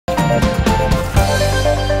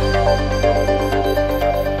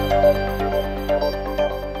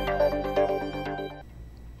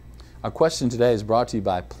Our question today is brought to you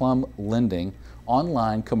by Plum Lending,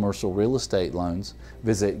 online commercial real estate loans.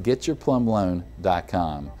 Visit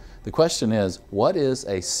getyourplumloan.com. The question is, what is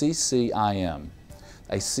a CCIM?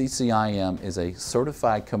 A CCIM is a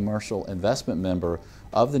Certified Commercial Investment Member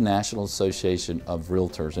of the National Association of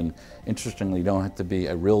Realtors. And interestingly, you don't have to be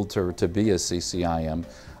a realtor to be a CCIM.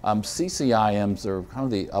 CCIMs are kind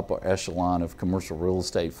of the upper echelon of commercial real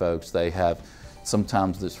estate folks. They have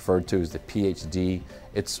sometimes it's referred to as the PhD.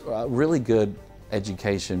 It's a really good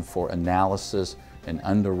education for analysis and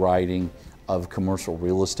underwriting of commercial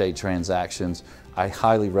real estate transactions. I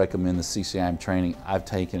highly recommend the CCIM training. I've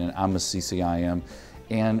taken it. I'm a CCIM.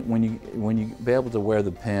 And when you be able to wear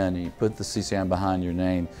the pen and you put the CCIM behind your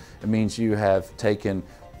name, it means you have taken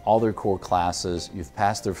all their core classes, you've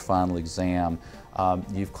passed their final exam,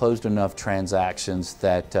 you've closed enough transactions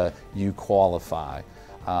that you qualify.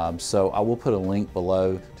 So I will put a link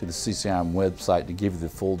below to the CCIM website to give you the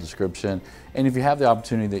full description. And if you have the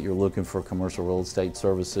opportunity that you're looking for commercial real estate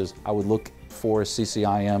services, I would look for a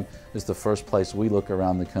CCIM. It's the first place we look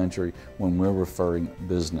around the country when we're referring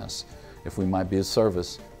business. If we might be of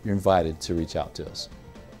service, you're invited to reach out to us.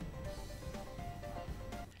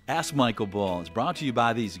 Ask Michael Bull is brought to you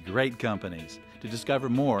by these great companies. To discover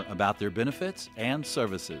more about their benefits and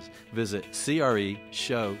services, visit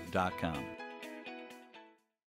CREshow.com.